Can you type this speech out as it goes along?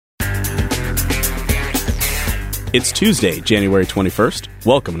It's Tuesday, January 21st.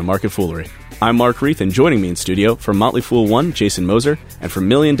 Welcome to Market Foolery. I'm Mark Reith, and joining me in studio from Motley Fool 1, Jason Moser, and from $1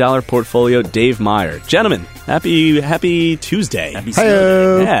 Million Portfolio, Dave Meyer. Gentlemen, happy Tuesday. Happy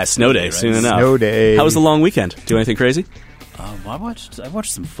snow day. Yeah, snow day, soon enough. Snow day. How was the long weekend? Do anything crazy? I watched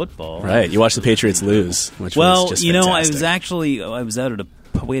some football. Right, you watched the Patriots lose, which was just fantastic. I was out at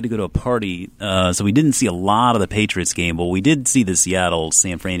we had to go to a party, so we didn't see a lot of the Patriots game, but we did see the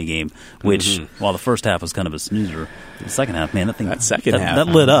Seattle-San Fran game, which, while the first half was kind of a snoozer, the second half, man, that second half that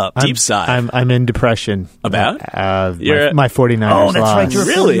lit up. Deep sigh. I'm in depression. About? My 49ers Oh, that's lost. right. You're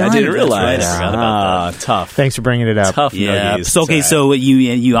Really? I didn't realize. Right. I forgot about that. Tough. Thanks for bringing it up. Tough. Yeah. nuggies. So, okay, so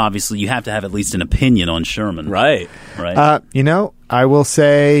you obviously you have to have at least an opinion on Sherman. Right. I will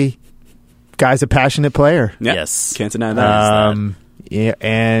say, guy's a passionate player. Yeah. Yes. Can't deny that. Yeah,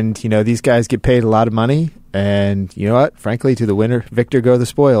 and these guys get paid a lot of money, and you know what? Frankly, to the winner, victor go the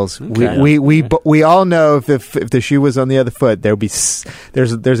spoils. Okay. We all know if the shoe was on the other foot, there's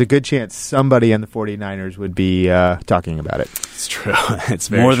a good chance somebody on the 49ers would be talking about it. It's true. It's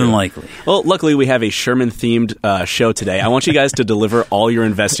very More true. than likely. Well, luckily we have a Sherman-themed show today. I want you guys to deliver all your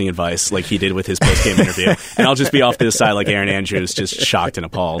investing advice like he did with his post-game interview, and I'll just be off to the side like Aaron Andrews, just shocked and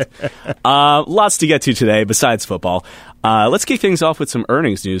appalled. Lots to get to today besides football. Let's kick things off with some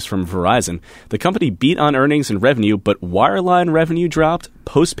earnings news from Verizon. The company beat on earnings and revenue, but wireline revenue dropped,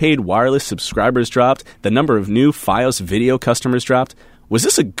 postpaid wireless subscribers dropped, the number of new Fios video customers dropped. Was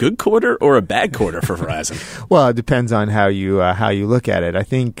this a good quarter or a bad quarter for Verizon? Well, it depends on how you look at it. I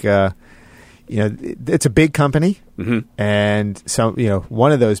think it's a big company, and so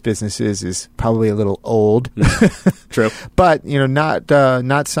one of those businesses is probably a little old. True, but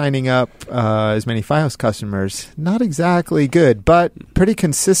not signing up as many Fios customers, not exactly good, but pretty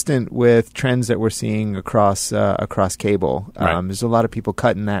consistent with trends that we're seeing across cable. Right. There's a lot of people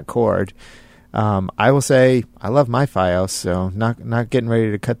cutting that cord. I will say I love my Fios, so not getting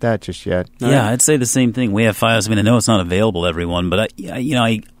ready to cut that just yet. Yeah, I'd say the same thing. We have Fios. I mean, I know it's not available to everyone, but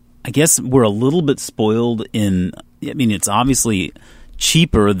I guess we're a little bit spoiled it's obviously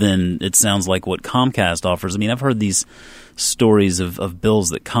cheaper than it sounds like what Comcast offers. I mean, I've heard these stories of bills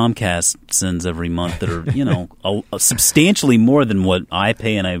that Comcast sends every month that are, substantially more than what I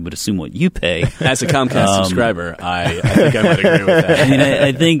pay, and I would assume what you pay. As a Comcast subscriber, I think I might agree with that. I mean,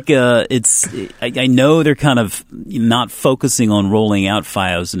 I think I know they're kind of not focusing on rolling out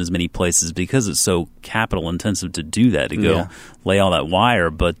Fios in as many places because it's so capital intensive to do that, to go lay all that wire.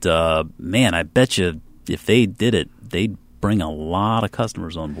 But, man, I bet you if they did it, they'd bring a lot of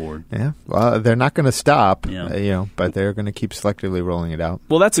customers on board. Yeah, well, they're not going to stop, but they're going to keep selectively rolling it out.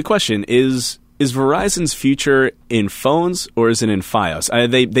 Well, that's the question. Is Verizon's future in phones or is it in Fios?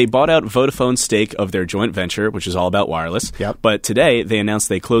 They bought out Vodafone's stake of their joint venture, which is all about wireless. Yep. But today they announced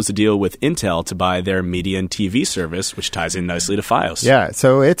they closed a deal with Intel to buy their media and TV service, which ties in nicely to Fios. Yeah,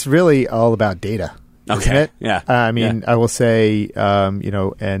 so it's really all about data. Okay. Isn't it? Yeah. I will say,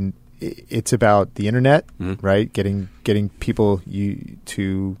 and it's about the internet, right? Getting people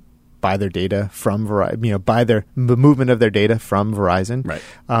to buy their data from Verizon, buy the movement of their data from Verizon, right?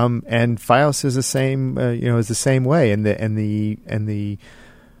 And Fios is the same, is the same way. And the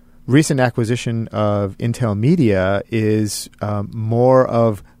recent acquisition of Intel Media is more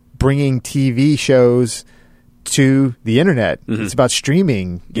of bringing TV shows to the internet. It's about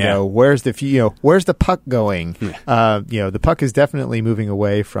streaming. Where's the puck going? The puck is definitely moving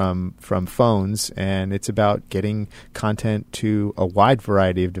away from phones, and it's about getting content to a wide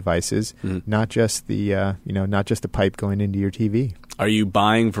variety of devices, not just the pipe going into your TV. Are you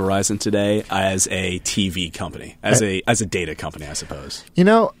buying Verizon today as a TV company, as a data company, I suppose?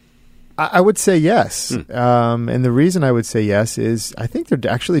 I would say yes. And the reason I would say yes is I think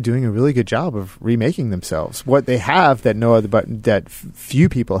they're actually doing a really good job of remaking themselves. What they have that few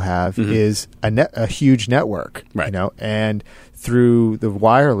people have is a huge network, right? And through the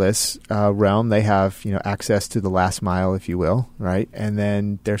wireless realm, they have access to the last mile, if you will, right? And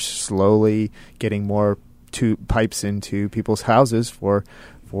then they're slowly getting more pipes into people's houses for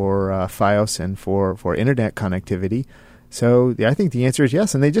Fios and for internet connectivity. So I think the answer is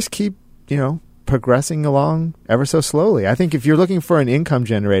yes, and they just keep progressing along ever so slowly. I think if you're looking for an income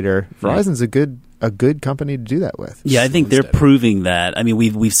generator, Verizon's a good company to do that with. Yeah, I think they're proving that. I mean,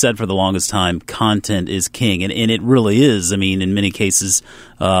 we've said for the longest time, content is king, and it really is. I mean, in many cases.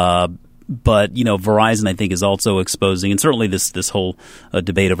 But Verizon, I think, is also exposing, and certainly this whole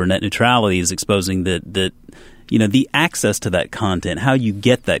debate over net neutrality is exposing that the access to that content, how you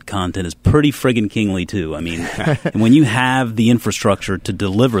get that content, is pretty friggin' kingly too. I mean, and when you have the infrastructure to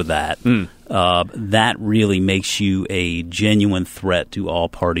deliver that, that really makes you a genuine threat to all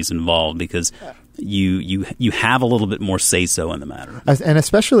parties involved, because you have a little bit more say-so in the matter. And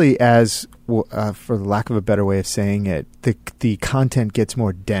especially as, for the lack of a better way of saying it, the content gets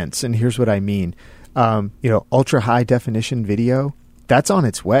more dense. And here's what I mean. Ultra high definition video, that's on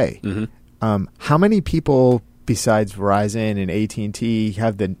its way. Mm-hmm. How many people besides Verizon and AT&T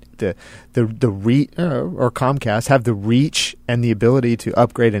have the reach, or Comcast have the reach and the ability to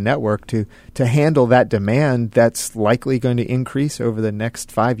upgrade a network to handle that demand that's likely going to increase over the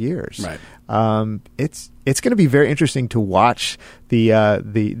next 5 years? Right. It's going to be very interesting to watch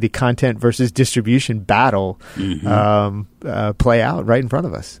the content versus distribution battle play out right in front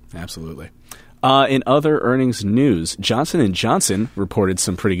of us. Absolutely. In other earnings news, Johnson & Johnson reported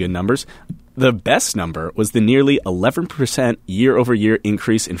some pretty good numbers. The best number was the nearly 11% year-over-year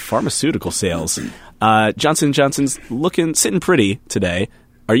increase in pharmaceutical sales. Johnson & Johnson's sitting pretty today.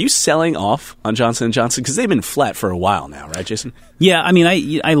 Are you selling off on Johnson & Johnson? Because they've been flat for a while now, right, Jason? Yeah, I mean,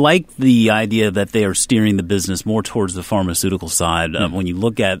 I like the idea that they are steering the business more towards the pharmaceutical side. When you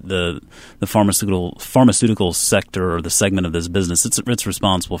look at the pharmaceutical sector or the segment of this business, it's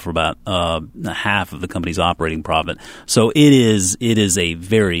responsible for about half of the company's operating profit. So it is a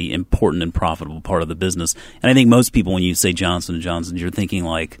very important and profitable part of the business. And I think most people, when you say Johnson & Johnson, you're thinking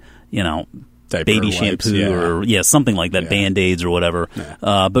like, Diaper baby wipes, shampoo or something like that, Band-Aids or whatever.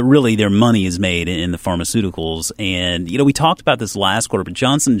 Yeah. But really their money is made in the pharmaceuticals. And, we talked about this last quarter, but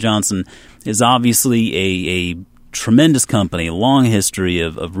Johnson & Johnson is obviously a tremendous company, a long history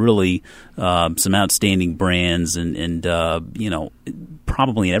of really some outstanding brands and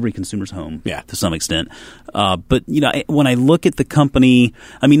probably in every consumer's home to some extent. But, when I look at the company,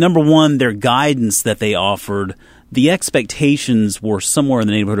 I mean, number one, their guidance that they offered, the expectations were somewhere in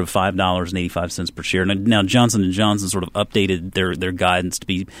the neighborhood of $5.85 per share. Now Johnson & Johnson sort of updated their guidance to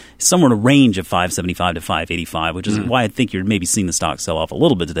be somewhere in a range of $5.75 to $5.85, which is why I think you're maybe seeing the stock sell off a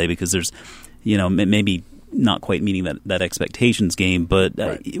little bit today, because there's, maybe not quite meeting that expectations game. But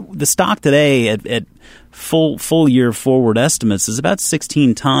the stock today at full year forward estimates is about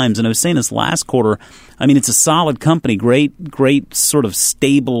 16 times. And I was saying this last quarter, I mean, it's a solid company, great sort of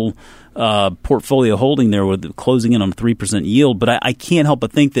stable portfolio holding there with closing in on a 3% yield, but I can't help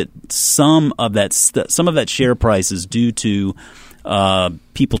but think that some of that share price is due to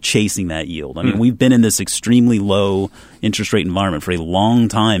people chasing that yield. I mean, we've been in this extremely low interest rate environment for a long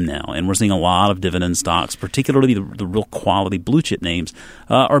time now, and we're seeing a lot of dividend stocks, particularly the real quality blue chip names,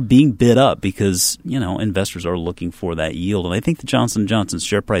 are being bid up because investors are looking for that yield, and I think the Johnson & Johnson's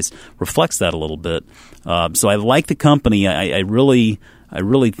share price reflects that a little bit. So I like the company. I really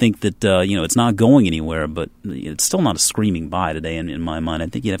think that it's not going anywhere, but it's still not a screaming buy today in my mind. I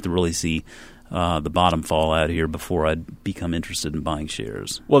think you'd have to really see the bottom fall out here before I'd become interested in buying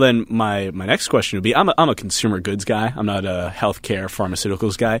shares. Well, then my next question would be, I'm a consumer goods guy. I'm not a healthcare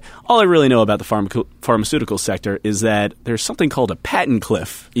pharmaceuticals guy. All I really know about the pharmaceutical sector is that there's something called a patent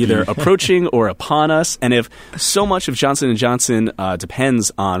cliff, either approaching or upon us. And if so much of Johnson & Johnson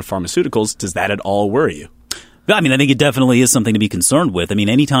depends on pharmaceuticals, does that at all worry you? I mean, I think it definitely is something to be concerned with. I mean,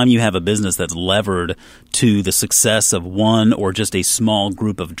 anytime you have a business that's levered to the success of one or just a small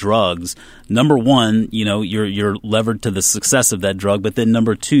group of drugs, number one, you're levered to the success of that drug. But then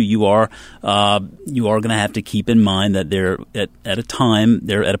number two, you are going to have to keep in mind that they're at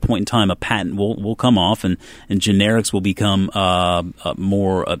a point in time, a patent will come off and generics will become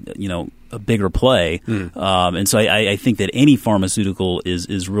more a bigger play. And so I think that any pharmaceutical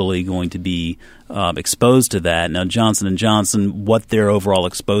is really going to be exposed to that. Now, Johnson & Johnson, what their overall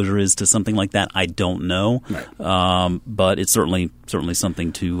exposure is to something like that, I don't know. Right. But it's certainly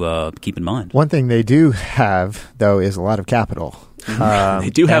something to keep in mind. One thing they do have, though, is a lot of capital.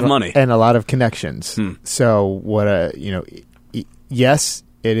 They do have money. And a lot of connections. So what yes,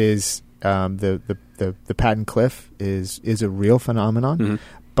 it is the patent cliff is a real phenomenon,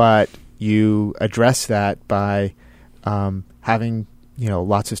 but you address that by having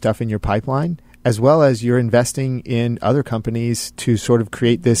lots of stuff in your pipeline, as well as you're investing in other companies to sort of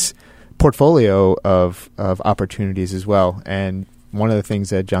create this portfolio of opportunities as well. And one of the things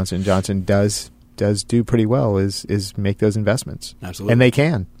that Johnson & Johnson does do pretty well is make those investments. Absolutely. And they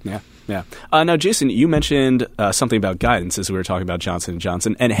can. Yeah. Now, Jason, you mentioned something about guidance as we were talking about Johnson &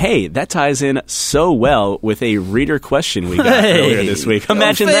 Johnson. And, hey, that ties in so well with a reader question we got earlier this week.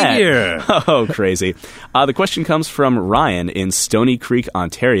 Imagine that. Oh, crazy. The question comes from Ryan in Stony Creek,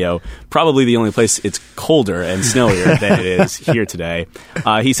 Ontario. Probably the only place it's colder and snowier than it is here today.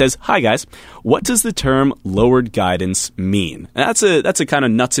 He says, "Hi, guys. What does the term lowered guidance mean?" And that's a kind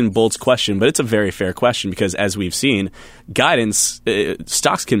of nuts and bolts question, but it's a very fair question because, as we've seen, guidance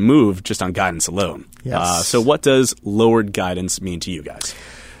stocks can move just on guidance alone. Yes. So what does lowered guidance mean to you guys?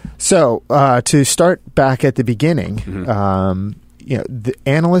 So to start back at the beginning, the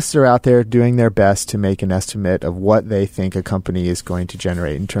analysts are out there doing their best to make an estimate of what they think a company is going to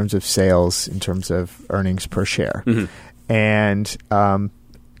generate in terms of sales, in terms of earnings per share. And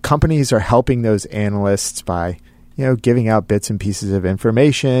companies are helping those analysts by giving out bits and pieces of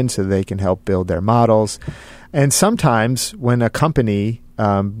information so they can help build their models. And sometimes when a company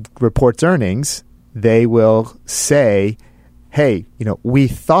reports earnings, they will say, hey, we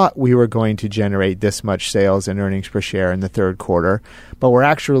thought we were going to generate this much sales and earnings per share in the third quarter, but we're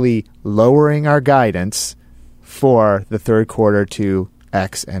actually lowering our guidance for the third quarter to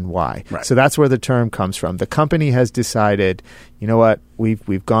X and Y. Right. So that's where the term comes from. The company has decided, you know what, we've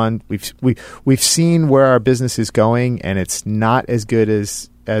seen where our business is going, and it's not as good as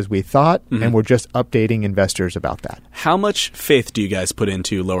we thought, and we're just updating investors about that. How much faith do you guys put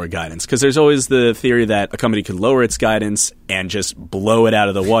into lower guidance? Because there's always the theory that a company could lower its guidance and just blow it out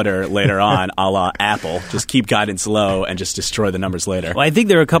of the water later on, a la Apple. Just keep guidance low and just destroy the numbers later. Well, I think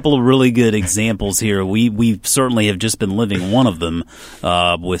there are a couple of really good examples here. We certainly have just been living one of them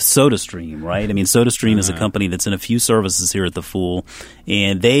with SodaStream, right? I mean, SodaStream is a company that's in a few services here at The Fool,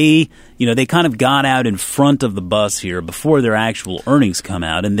 and they kind of got out in front of the bus here before their actual earnings come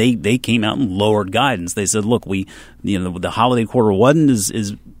out, and they came out and lowered guidance. They said, look, the holiday quarter wasn't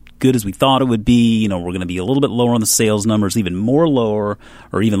as good as we thought it would be. We're going to be a little bit lower on the sales numbers, even more lower,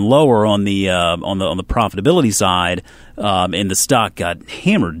 or even lower on the profitability side, and the stock got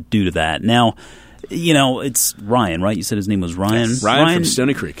hammered due to that. Now, it's Ryan, right? You said his name was Ryan? Yes, Ryan from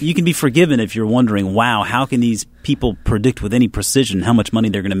Stony Creek. You can be forgiven if you're wondering, wow, how can these people predict with any precision how much money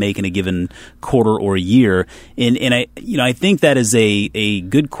they're going to make in a given quarter or year? And I think that is a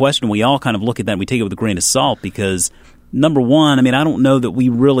good question. We all kind of look at that and we take it with a grain of salt because, number one, I don't know that we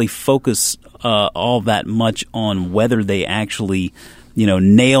really focus all that much on whether they actually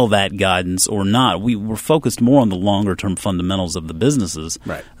nail that guidance or not. We're focused more on the longer-term fundamentals of the businesses.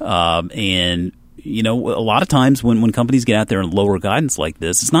 Right. And a lot of times when companies get out there and lower guidance like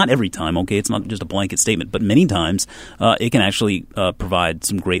this, it's not every time, okay? It's not just a blanket statement, but many times it can actually provide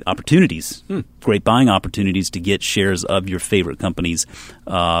some great opportunities, great buying opportunities to get shares of your favorite companies,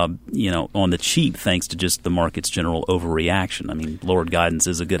 on the cheap, thanks to just the market's general overreaction. Lowered guidance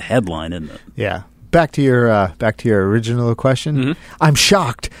is a good headline, isn't it? Yeah. Back to your original question. I'm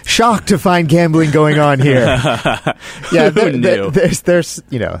shocked to find gambling going on here. Yeah, there's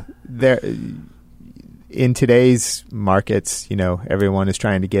in today's markets, everyone is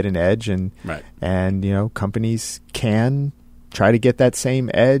trying to get an edge, and companies can try to get that same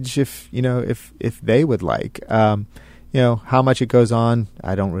edge if they would like. How much it goes on,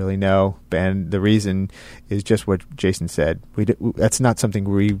 I don't really know, and the reason is just what Jason said. That's not something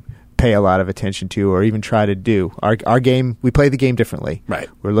we pay a lot of attention to or even try to do. Our game, we play the game differently. Right.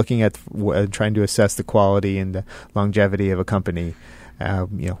 We're looking at trying to assess the quality and the longevity of a company.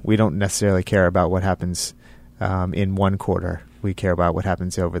 We don't necessarily care about what happens in one quarter. We care about what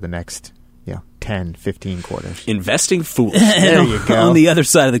happens over the next 10, 15 quarters. Investing fools. There you go. On the other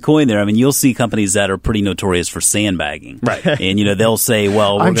side of the coin there, you'll see companies that are pretty notorious for sandbagging. Right. And, they'll say,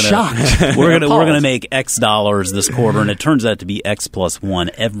 well, we're going to make X dollars this quarter, and it turns out to be X plus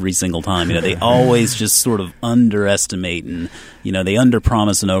one every single time. They always just sort of underestimate and, they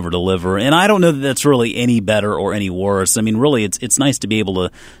underpromise and overdeliver. And I don't know that that's really any better or any worse. Really, it's nice to be able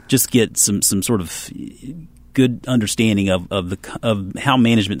to just get some sort of good understanding of how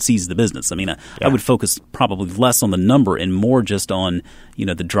management sees the business. I would focus probably less on the number and more just on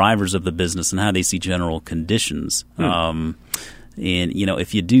the drivers of the business and how they see general conditions. And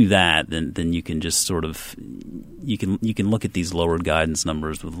if you do that, then you can just sort of you can look at these lowered guidance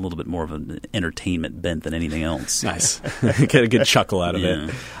numbers with a little bit more of an entertainment bent than anything else. Nice. Get a good chuckle out of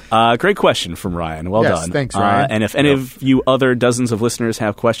it. Great question from Ryan. Well done. Thanks, Ryan. And if any of you other dozens of listeners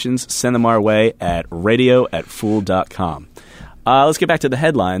have questions, send them our way at radio@fool.com. Let's get back to the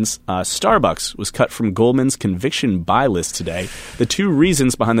headlines. Starbucks was cut from Goldman's conviction buy list today. The two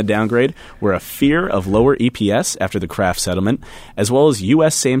reasons behind the downgrade were a fear of lower EPS after the Kraft settlement, as well as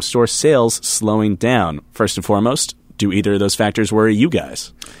U.S. same-store sales slowing down. First and foremost, do either of those factors worry you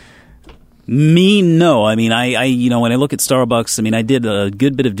guys? Me, no. I when I look at Starbucks, I did a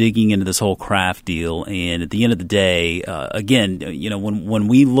good bit of digging into this whole Kraft deal, and at the end of the day, again, when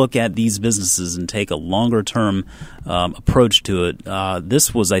we look at these businesses and take a longer-term approach to it,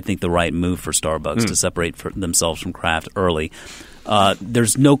 this was, I think, the right move for Starbucks to separate themselves from Kraft early.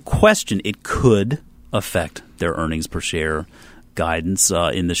 There's no question it could affect their earnings per share guidance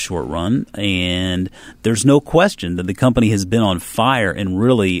in the short run, and there's no question that the company has been on fire, and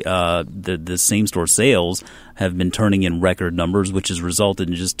really the same-store sales have been turning in record numbers, which has resulted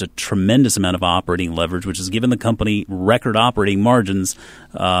in just a tremendous amount of operating leverage, which has given the company record operating margins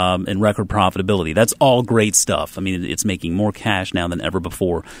and record profitability. That's all great stuff. I mean, it's making more cash now than ever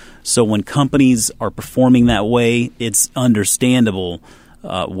before. So when companies are performing that way, it's understandable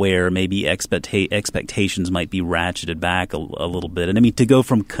where maybe expectations might be ratcheted back a little bit. And I mean, to go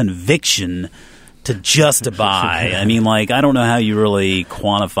from conviction to just a buy, I mean, like, I don't know how you really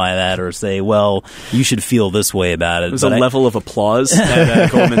quantify that or say, well, you should feel this way about it. There's a level of applause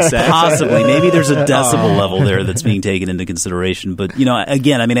at Goldman Sachs. Possibly. Maybe there's a decibel level there that's being taken into consideration. But,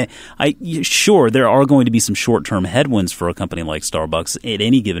 again, I mean, sure, there are going to be some short-term headwinds for a company like Starbucks at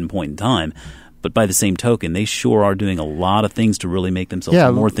any given point in time. But by the same token, they sure are doing a lot of things to really make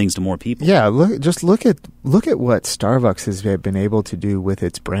themselves more things to more people. Yeah, look at what Starbucks has been able to do with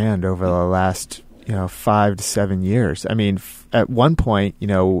its brand over the last 5 to 7 years. I mean, at one point,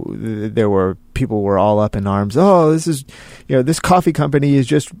 there were people were all up in arms. Oh, this is, this coffee company is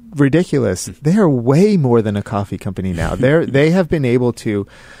just ridiculous. They are way more than a coffee company now. They have been able to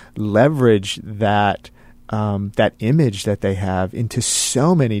leverage that image that they have into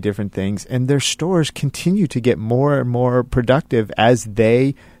so many different things, and their stores continue to get more and more productive as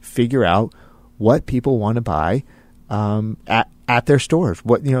they figure out what people want to buy at their stores.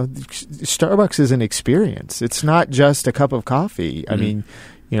 What Starbucks is an experience. It's not just a cup of coffee. I mean,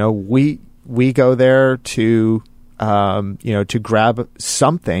 we go there to grab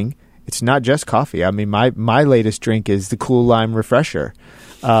something. It's not just coffee. I mean, my latest drink is the Cool Lime Refresher.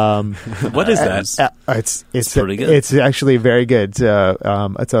 What is that? It's pretty good. It's actually very good.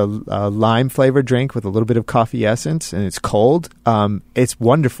 It's a lime flavored drink with a little bit of coffee essence, and it's cold. It's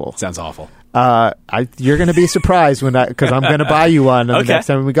wonderful. Sounds awful. You're going to be surprised because I'm going to buy you one the next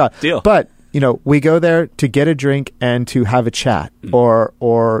time we go. Deal. But we go there to get a drink and to have a chat, or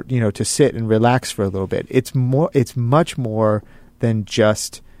to sit and relax for a little bit. It's much more than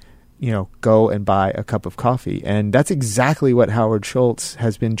just go and buy a cup of coffee. And that's exactly what Howard Schultz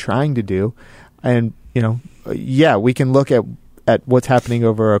has been trying to do. And, we can look at what's happening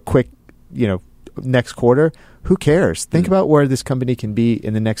over a quick, next quarter. Who cares? Think about where this company can be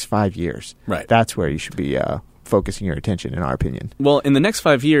in the next 5 years. Right. That's where you should be focusing your attention, in our opinion. Well, in the next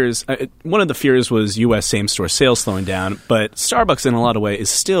 5 years, one of the fears was U.S. same-store sales slowing down, but Starbucks in a lot of ways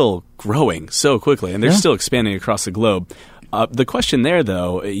is still growing so quickly, and they're still expanding across the globe. The question there,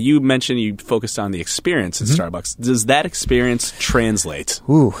 though, you mentioned you focused on the experience at Starbucks. Does that experience translate?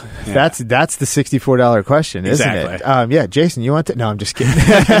 Ooh, that's the $64 question, isn't it? Jason, you want to? No, I'm just kidding.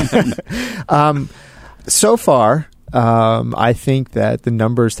 So far, I think that the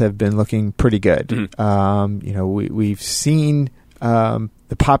numbers have been looking pretty good. Mm-hmm. We've seen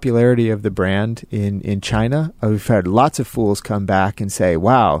the popularity of the brand in China. We've had lots of fools come back and say,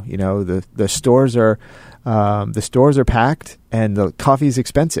 "Wow, the stores are." The stores are packed and the coffee is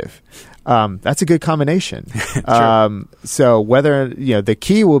expensive. That's a good combination. So whether the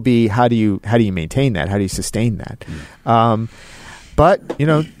key will be how do you maintain that? How do you sustain that? But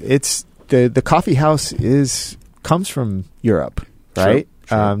it's the coffee house comes from Europe, right?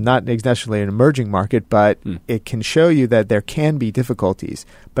 Sure. Not necessarily an emerging market, but it can show you that there can be difficulties.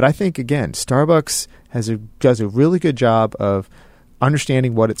 But I think again, Starbucks does a really good job of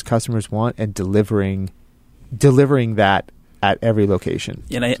understanding what its customers want and delivering that at every location.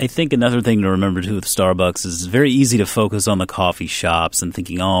 And I think another thing to remember, too, with Starbucks is it's very easy to focus on the coffee shops and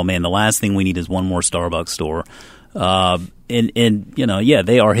thinking, oh, man, the last thing we need is one more Starbucks store. They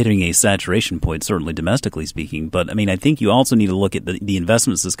are hitting a saturation point, certainly domestically speaking. But, I mean, I think you also need to look at the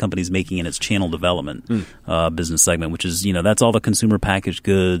investments this company is making in its channel development business segment, which is, that's all the consumer packaged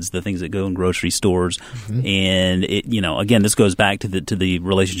goods, the things that go in grocery stores. Mm-hmm. And, again, this goes back to the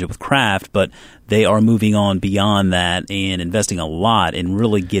relationship with Kraft, but they are moving on beyond that and investing a lot in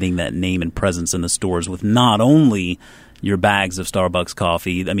really getting that name and presence in the stores with not only your bags of Starbucks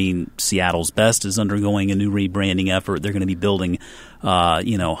coffee. I mean, Seattle's Best is undergoing a new rebranding effort. They're going to be building,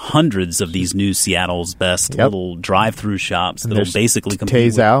 hundreds of these new Seattle's Best little drive-through shops that will basically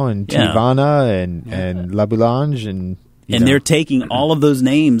compete Tezao and Teavana and La Boulange and they're taking all of those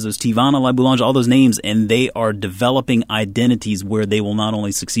names, those Teavana, La Boulange, all those names, and they are developing identities where they will not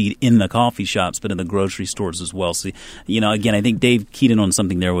only succeed in the coffee shops, but in the grocery stores as well. So, again, I think Dave keyed in on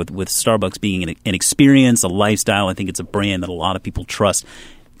something there with Starbucks being an experience, a lifestyle. I think it's a brand that a lot of people trust.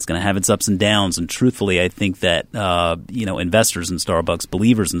 It's going to have its ups and downs, and truthfully, I think that investors in Starbucks,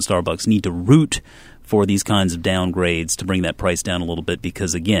 believers in Starbucks, need to root for these kinds of downgrades to bring that price down a little bit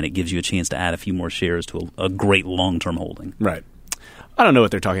because, again, it gives you a chance to add a few more shares to a great long-term holding. Right. I don't know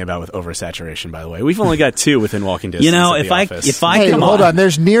what they're talking about with oversaturation, by the way. We've only got 2 within walking distance. You know, of the office. if I Hey, come hold on.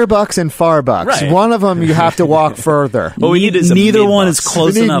 There's near bucks and far bucks. Right. One of them you have to walk further. What we need is a neither one is mid-bucks.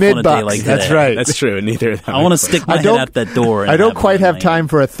 close We need enough on a day mid-bucks. like today. That's right. That's true. Neither of them. I want to stick my head out that door. And I don't quite one have in my time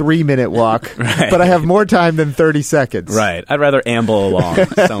for a 3-minute walk, Right. but I have more time than 30 seconds. Right. I'd rather amble along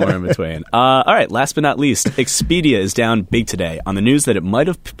somewhere in between. All right. Last but not least, Expedia is down big today on the news that it might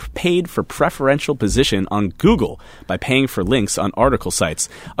have paid for preferential position on Google by paying for links on article sites.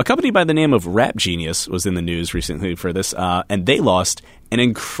 A company by the name of Rap Genius was in the news recently for this, and they lost an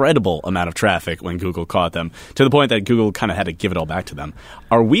incredible amount of traffic when Google caught them, to the point that Google kind of had to give it all back to them.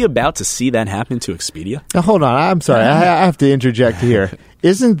 Are we about to see that happen to Expedia? Now, hold on. I'm sorry. I have to interject here.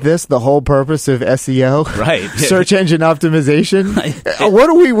 Isn't this the whole purpose of SEO? Right. Search engine optimization.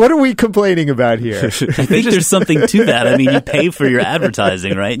 What are we complaining about here? I think there's something to that. I mean, you pay for your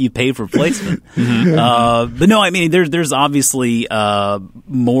advertising, right? You pay for placement. But no, I mean, there's obviously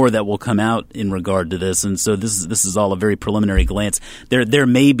more that will come out in regard to this, and so this is all a very preliminary glance. There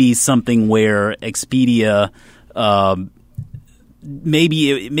may be something where Expedia.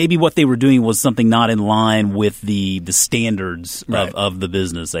 Maybe what they were doing was something not in line with the standards Right. of the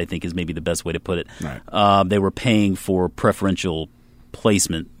business, I think is maybe the best way to put it. Right. They were paying for preferential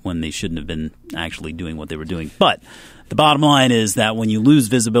placement when they shouldn't have been actually doing what they were doing. But the bottom line is that when you lose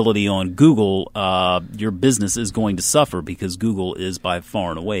visibility on Google, your business is going to suffer because Google is by far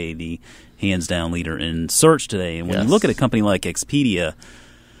and away the hands-down leader in search today. And when Yes. you look at a company like Expedia,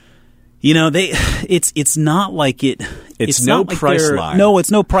 you know, it's not like it. It's not no like price they're- line. No, it's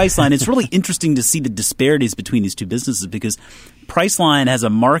no price line. It's really interesting to see the disparities between these two businesses because Priceline has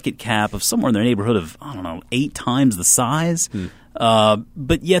a market cap of somewhere in the neighborhood of 8 times the size.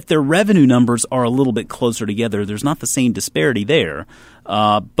 But yet their revenue numbers are a little bit closer together. There's not the same disparity there.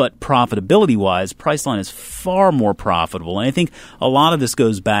 But profitability-wise, Priceline is far more profitable. And I think a lot of this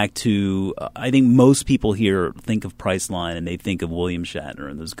goes back to I think most people here think of Priceline and they think of William Shatner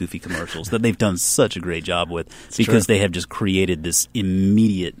and those goofy commercials that they've done such a great job with because they have just created this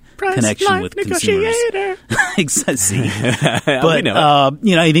immediate connection with consumers. Exactly. But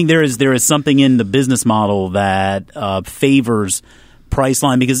I think there is something in the business model that favors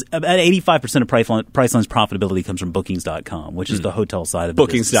Priceline because about 85% of Priceline's profitability comes from Bookings.com, which is the hotel side of the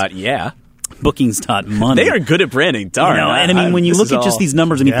business. Bookings.money. They are good at branding. Darn. And I mean, when you look at just these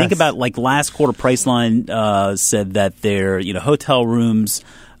numbers, I mean, think Yes. about like last quarter, Priceline said that their hotel rooms.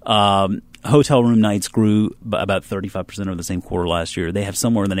 Hotel room nights grew by about 35% over the same quarter last year. They have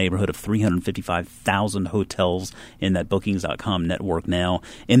somewhere in the neighborhood of 355,000 hotels in that Bookings.com network now.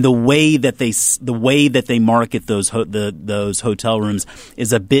 And the way that they market those hotel rooms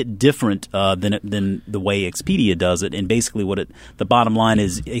is a bit different than the way Expedia does it. And basically, the bottom line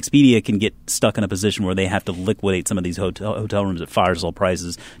is Expedia can get stuck in a position where they have to liquidate some of these hotel rooms at fire sale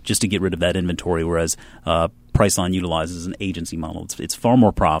prices just to get rid of that inventory, whereas Priceline utilizes an agency model. It's far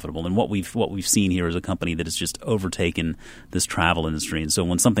more profitable, and what we've seen here is a company that has just overtaken this travel industry. And so,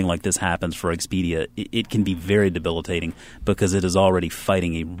 when something like this happens for Expedia, it can be very debilitating because it is already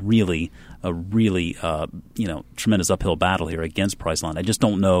fighting a really tremendous uphill battle here against Priceline. I just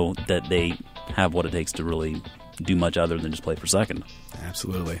don't know that they have what it takes to really do much other than just play for second.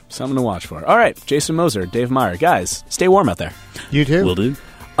 Absolutely, something to watch for. All right, Jason Moser, Dave Meyer, guys, stay warm out there. You too. Will do.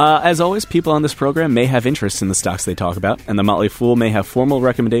 As always, people on this program may have interests in the stocks they talk about, and the Motley Fool may have formal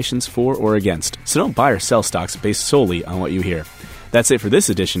recommendations for or against. So don't buy or sell stocks based solely on what you hear. That's it for this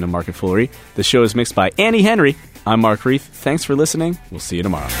edition of Market Foolery. The show is mixed by Annie Henry. I'm Mark Reith. Thanks for listening. We'll see you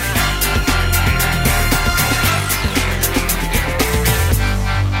tomorrow.